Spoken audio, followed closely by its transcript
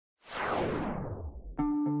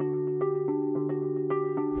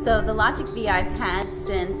So the LOGIQ V I've had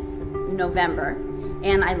since November,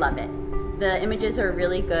 and I love it. The images are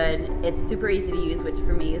really good. It's super easy to use, which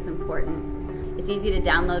for me is important. It's easy to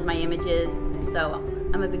download my images, so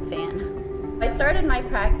I'm a big fan. I started my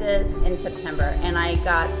practice in September, and I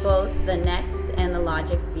got both the Next and the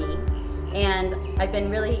LOGIQ V, and I've been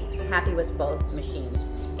really happy with both machines.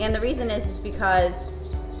 And the reason is because,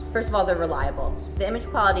 first of all, they're reliable. The image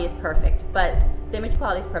quality is perfect, but the image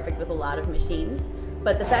quality is perfect with a lot of machines.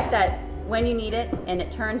 But the fact that when you need it and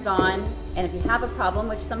it turns on, and if you have a problem,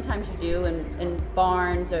 which sometimes you do in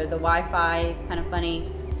barns, or the Wi-Fi is kind of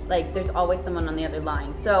funny, like there's always someone on the other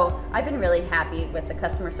line. So I've been really happy with the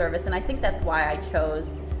customer service, and I think that's why I chose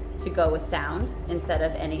to go with sound instead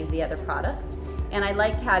of any of the other products. And I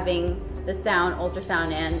like having the sound,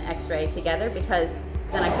 ultrasound, and x-ray together, because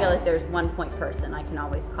then I feel like there's one point person I can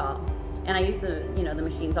always call. And I use the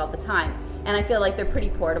machines all the time. And I feel like they're pretty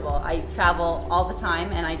portable. I travel all the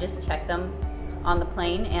time, and I just check them on the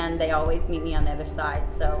plane, and they always meet me on the other side.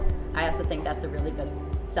 So I also think that's a really good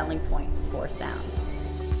selling point for sound.